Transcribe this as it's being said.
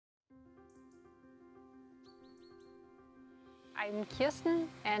I'm Kirsten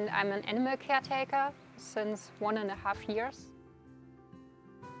and I'm an animal caretaker since 1.5 years.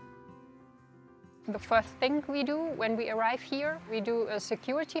 The first thing we do when we arrive here, we do a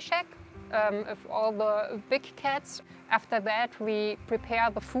security check of all the big cats. After that, we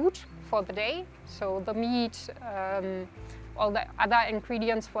prepare the food for the day, so the meat, all the other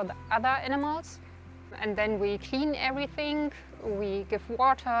ingredients for the other animals. And then we clean everything, we give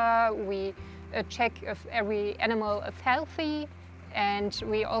water, we check if every animal is healthy, and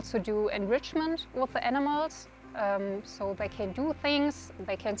we also do enrichment with the animals, so they can do things,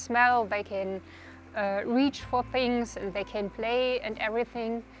 they can smell, they can reach for things, and they can play and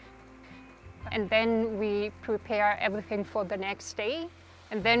everything. And then we prepare everything for the next day.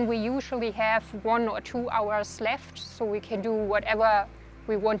 And then we usually have 1 or 2 hours left, so we can do whatever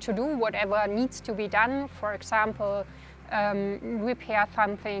we want to do, whatever needs to be done. For example, repair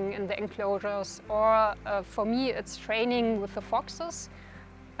something in the enclosures, or for me it's training with the foxes,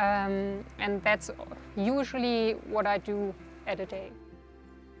 and that's usually what I do at a day.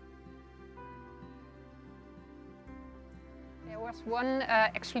 There was one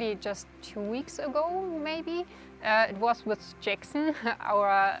actually just 2 weeks ago maybe. It was with Jackson,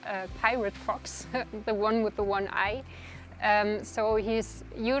 our pirate fox, the one with the one eye. So he's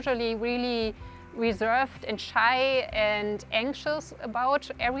usually really reserved and shy and anxious about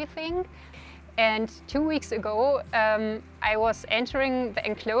everything. And 2 weeks ago, I was entering the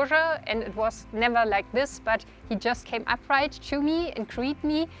enclosure, and it was never like this, but he just came upright to me and greeted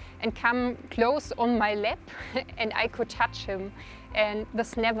me and come close on my lap, and I could touch him. And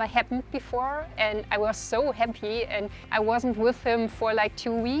this never happened before, and I was so happy. And I wasn't with him for like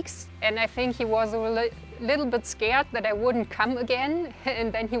 2 weeks, and I think he was a little bit scared that I wouldn't come again,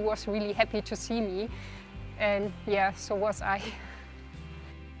 and then he was really happy to see me. And yeah, so was I.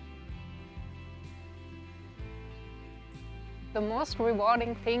 The most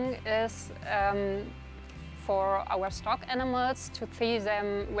rewarding thing is for our stock animals to see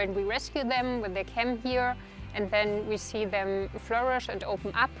them when we rescue them, when they come here, and then we see them flourish and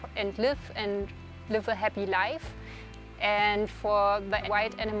open up and live a happy life. And for the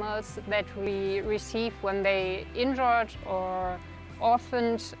wild animals that we receive when they injured or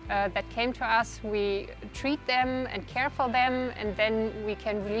orphaned that came to us, we treat them and care for them, and then we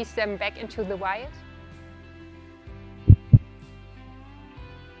can release them back into the wild.